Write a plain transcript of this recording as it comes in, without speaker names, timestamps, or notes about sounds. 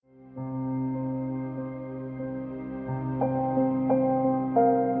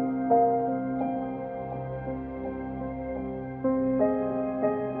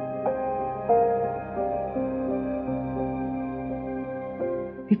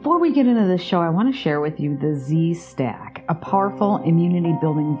Before we get into this show, I want to share with you the Z-Stack, a powerful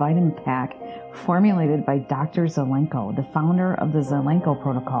immunity-building vitamin pack formulated by Dr. Zelenko, the founder of the Zelenko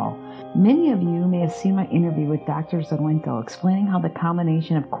Protocol. Many of you may have seen my interview with Dr. Zelenko explaining how the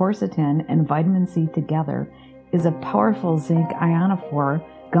combination of quercetin and vitamin C together is a powerful zinc ionophore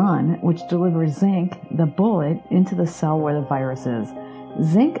gun which delivers zinc, the bullet, into the cell where the virus is.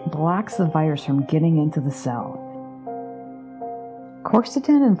 Zinc blocks the virus from getting into the cell.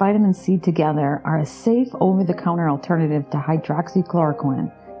 Quercetin and vitamin C together are a safe over-the-counter alternative to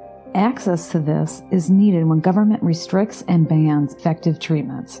hydroxychloroquine. Access to this is needed when government restricts and bans effective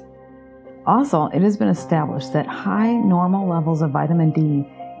treatments. Also, it has been established that high normal levels of vitamin D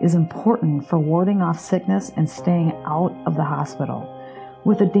is important for warding off sickness and staying out of the hospital.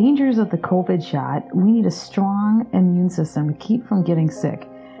 With the dangers of the COVID shot, we need a strong immune system to keep from getting sick.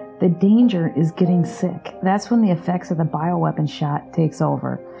 The danger is getting sick. That's when the effects of the bioweapon shot takes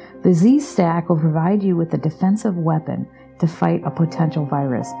over. The Z-Stack will provide you with a defensive weapon to fight a potential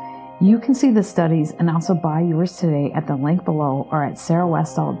virus. You can see the studies and also buy yours today at the link below or at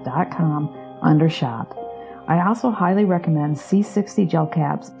sarahwestall.com under shop. I also highly recommend C60 gel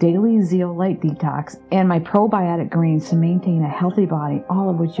caps, daily zeolite detox, and my probiotic greens to maintain a healthy body, all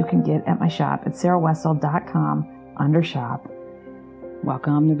of which you can get at my shop at sarahwestall.com under shop.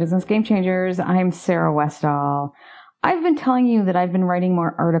 Welcome to Business Game Changers. I'm Sarah Westall. I've been telling you that I've been writing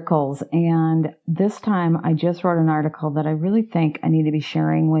more articles, and this time I just wrote an article that I really think I need to be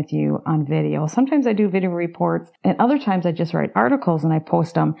sharing with you on video. Sometimes I do video reports, and other times I just write articles and I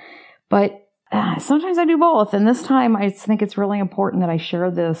post them, but sometimes I do both. And this time I think it's really important that I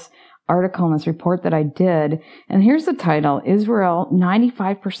share this article and this report that I did. And here's the title: Israel,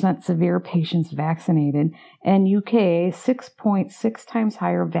 95% severe patients vaccinated, and UK, 6.6 times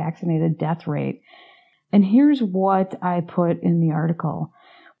higher vaccinated death rate. And here's what I put in the article.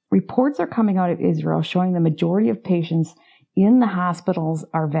 Reports are coming out of Israel showing the majority of patients in the hospitals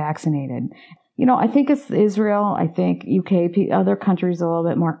are vaccinated. You know, I think it's Israel, I think UK, other countries are a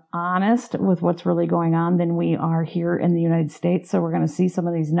little bit more honest with what's really going on than we are here in the United States. So we're going to see some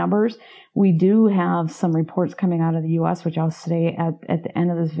of these numbers. We do have some reports coming out of the US, which I'll say at the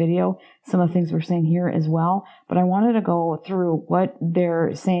end of this video, some of the things we're saying here as well. But I wanted to go through what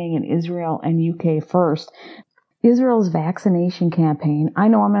they're saying in Israel and UK first. Israel's vaccination campaign. I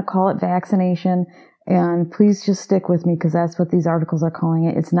know I'm going to call it vaccination. And please just stick with me because that's what these articles are calling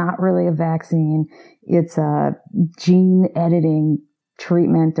it. It's not really a vaccine. It's a gene editing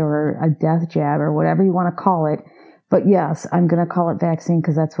treatment or a death jab or whatever you want to call it. But yes, I'm going to call it vaccine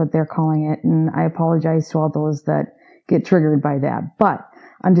because that's what they're calling it. And I apologize to all those that get triggered by that. But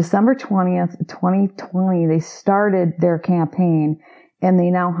on December 20th, 2020, they started their campaign, and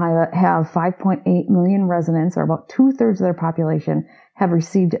they now have 5.8 million residents, or about 2/3 of their population, have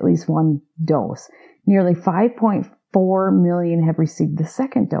received at least one dose. Nearly 5.4 million have received the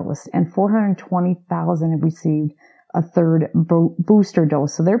second dose, and 420,000 have received a third booster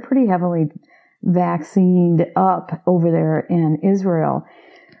dose. So they're pretty heavily vaccinated up over there in Israel.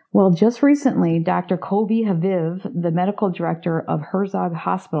 Well, just recently, Dr. Kobi Haviv, the medical director of Herzog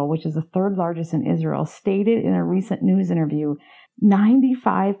Hospital, which is the third largest in Israel, stated in a recent news interview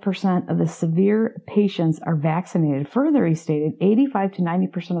 95% of the severe patients are vaccinated. Further, he stated 85 to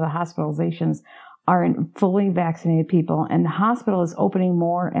 90% of the hospitalizations are in fully vaccinated people, and the hospital is opening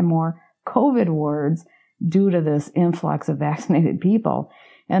more and more COVID wards due to this influx of vaccinated people.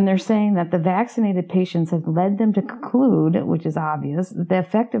 And they're saying that the vaccinated patients have led them to conclude, which is obvious, that the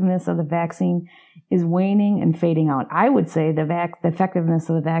effectiveness of the vaccine is waning and fading out. I would say the effectiveness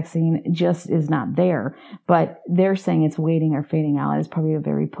of the vaccine just is not there, but they're saying it's waning or fading out. It's probably a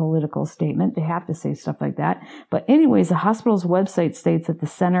very political statement. They have to say stuff like that. But anyways, the hospital's website states that the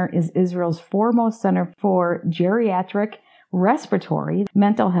center is Israel's foremost center for geriatric, respiratory,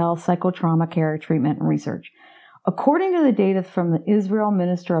 mental health, psychotrauma care, treatment, and research. According to the data from the Israel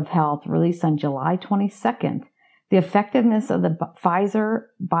Minister of Health released on July 22nd, the effectiveness of the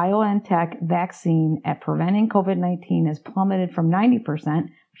Pfizer-BioNTech vaccine at preventing COVID-19 has plummeted from 90%,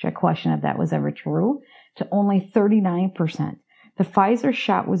 which I question if that was ever true, to only 39%. The Pfizer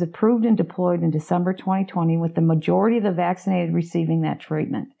shot was approved and deployed in December 2020, with the majority of the vaccinated receiving that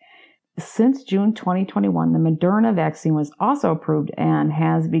treatment. Since June 2021, the Moderna vaccine was also approved and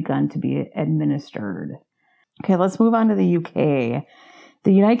has begun to be administered. Okay, let's move on to the UK.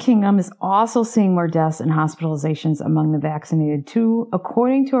 The United Kingdom is also seeing more deaths and hospitalizations among the vaccinated too,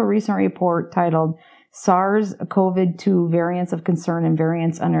 according to a recent report titled SARS-CoV-2 Variants of Concern and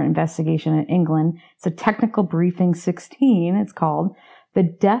Variants Under Investigation in England. It's a technical briefing 16, it's called. The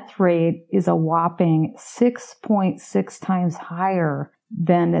death rate is a whopping 6.6 times higher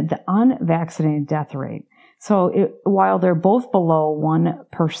than the unvaccinated death rate. So while they're both below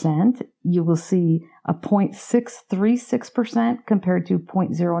 1%, you will see a 0.636% compared to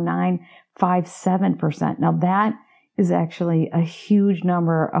 0.0957%. Now that is actually a huge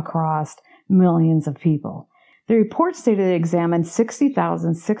number across millions of people. The report stated it examined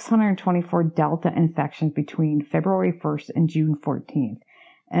 60,624 Delta infections between February 1st and June 14th.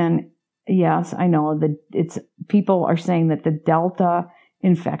 And yes, I know that people are saying that the Delta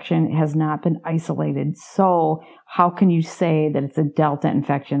infection has not been isolated. So how can you say that it's a Delta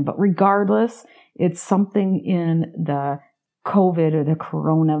infection? But regardless, it's something in the COVID or the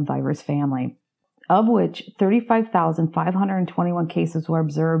coronavirus family, of which 35,521 cases were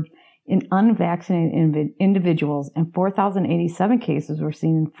observed in unvaccinated individuals and 4,087 cases were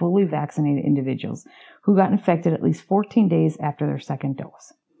seen in fully vaccinated individuals who got infected at least 14 days after their second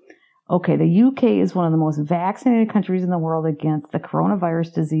dose. Okay, the UK is one of the most vaccinated countries in the world against the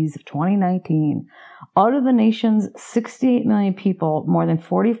coronavirus disease of 2019. Out of the nation's 68 million people, more than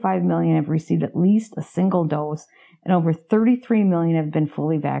 45 million have received at least a single dose, and over 33 million have been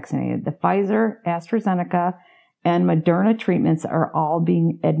fully vaccinated. The Pfizer, AstraZeneca, and Moderna treatments are all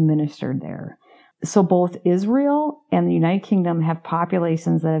being administered there. So both Israel and the United Kingdom have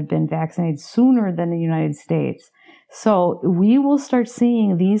populations that have been vaccinated sooner than the United States. So we will start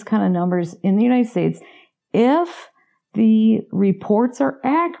seeing these kind of numbers in the United States. If the reports are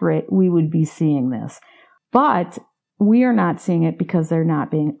accurate, we would be seeing this. But we are not seeing it because they're not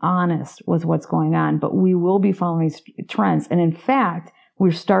being honest with what's going on. But we will be following trends. And in fact,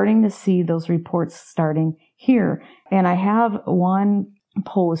 we're starting to see those reports starting here. And I have one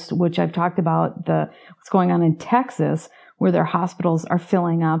post, which I've talked about what's going on in Texas, where their hospitals are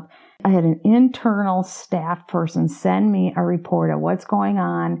filling up. I had an internal staff person send me a report of what's going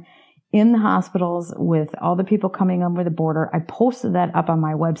on in the hospitals with all the people coming over the border. I posted that up on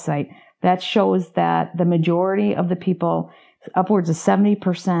my website. That shows that the majority of the people, upwards of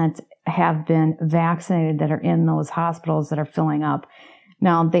 70%, have been vaccinated that are in those hospitals that are filling up.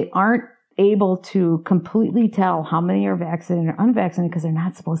 Now, they aren't able to completely tell how many are vaccinated or unvaccinated because they're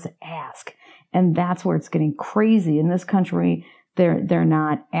not supposed to ask. And that's where it's getting crazy. In this country, they're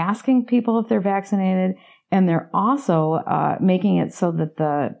not asking people if they're vaccinated, and they're also making it so that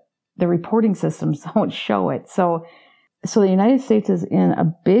the reporting systems don't show it. So the United States is in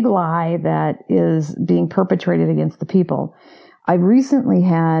a big lie that is being perpetrated against the people. I recently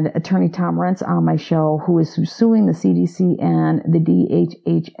had Attorney Tom Renz on my show, who is suing the CDC and the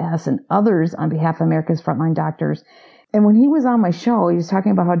DHHS and others on behalf of America's frontline doctors. And when he was on my show, he was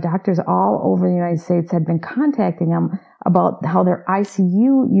talking about how doctors all over the United States had been contacting him about how their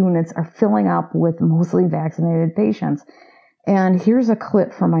ICU units are filling up with mostly vaccinated patients. And here's a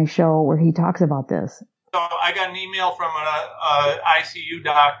clip from my show where he talks about this. So I got an email from an ICU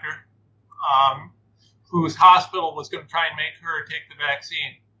doctor whose hospital was going to try and make her take the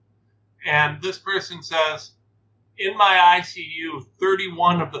vaccine. And this person says, in my ICU,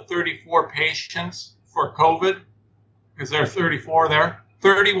 31 of the 34 patients for COVID, because there are 34 there,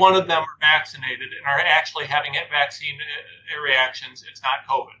 31 of them are vaccinated and are actually having vaccine reactions. It's not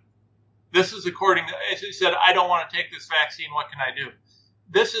COVID. This is according to, as he said, I don't want to take this vaccine. What can I do?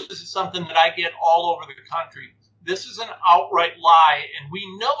 This is something that I get all over the country. This is an outright lie, and we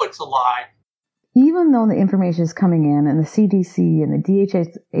know it's a lie. Even though the information is coming in and the CDC and the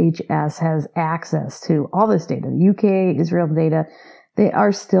DHHS has access to all this data, the UK, Israel data, they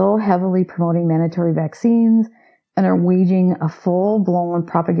are still heavily promoting mandatory vaccines and are waging a full-blown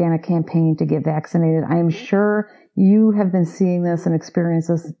propaganda campaign to get vaccinated. I am sure you have been seeing this and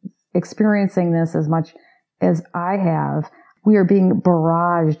experiencing this as much as I have. We are being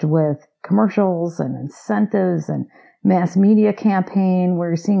barraged with commercials and incentives and mass media campaign.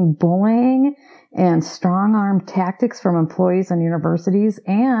 We're seeing bullying and strong-arm tactics from employees and universities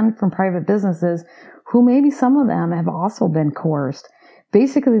and from private businesses who maybe some of them have also been coerced.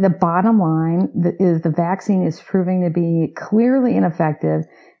 Basically, the bottom line is the vaccine is proving to be clearly ineffective,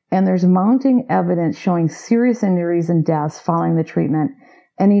 and there's mounting evidence showing serious injuries and deaths following the treatment,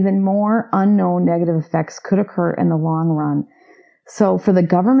 and even more unknown negative effects could occur in the long run. So for the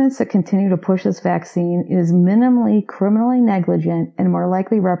governments that continue to push this vaccine, it is minimally criminally negligent and more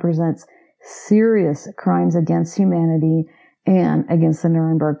likely represents serious crimes against humanity and against the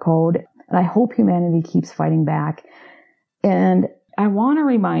Nuremberg Code. And I hope humanity keeps fighting back. And I want to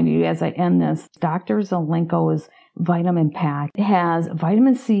remind you as I end this, Dr. Zelenko's Vitamin Pack has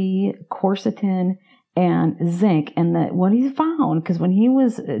vitamin C, quercetin, and zinc. And what he found, because when he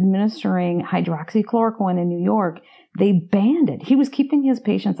was administering hydroxychloroquine in New York, they banned it. He was keeping his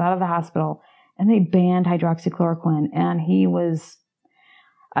patients out of the hospital, and they banned hydroxychloroquine. And he was,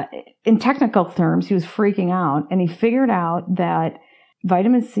 in technical terms, he was freaking out. And he figured out that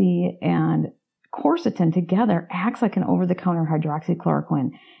vitamin C and quercetin together acts like an over-the-counter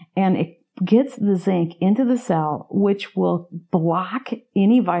hydroxychloroquine. And it gets the zinc into the cell, which will block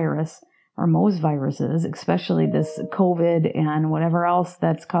any virus, or most viruses, especially this COVID and whatever else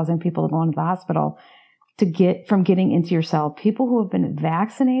that's causing people to go into the hospital, to get from getting into your cell. People who have been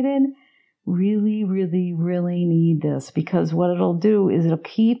vaccinated really, really, really need this, because what it'll do is it'll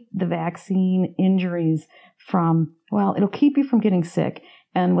keep the vaccine injuries from, well, it'll keep you from getting sick.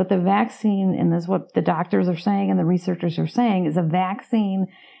 And with the vaccine, and this is what the doctors are saying and the researchers are saying, is a vaccine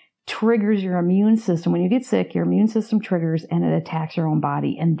triggers your immune system. When you get sick, your immune system triggers and it attacks your own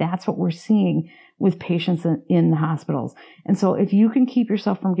body. And that's what we're seeing with patients in the hospitals. And so if you can keep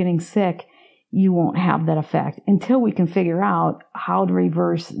yourself from getting sick, you won't have that effect until we can figure out how to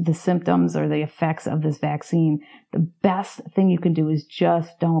reverse the symptoms or the effects of this vaccine. The best thing you can do is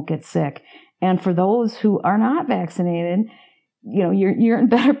just don't get sick. And for those who are not vaccinated, you know, you're in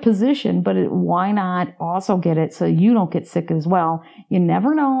better position, but why not also get it so you don't get sick as well? You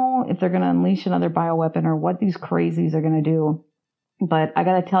never know if they're going to unleash another bioweapon or what these crazies are going to do. But I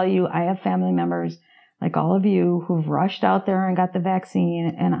got to tell you, I have family members like all of you who've rushed out there and got the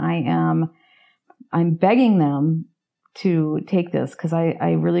vaccine, and I'm begging them to take this, because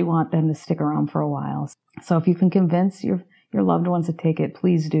I really want them to stick around for a while. So if you can convince your loved ones to take it,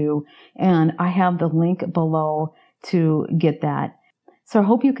 please do. And I have the link below to get that. So I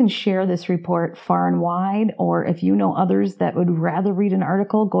hope you can share this report far and wide, or if you know others that would rather read an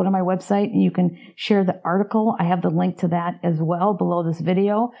article, go to my website and you can share the article. I have the link to that as well below this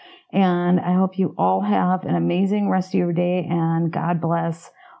video. And I hope you all have an amazing rest of your day, and God bless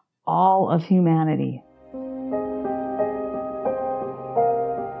all of humanity.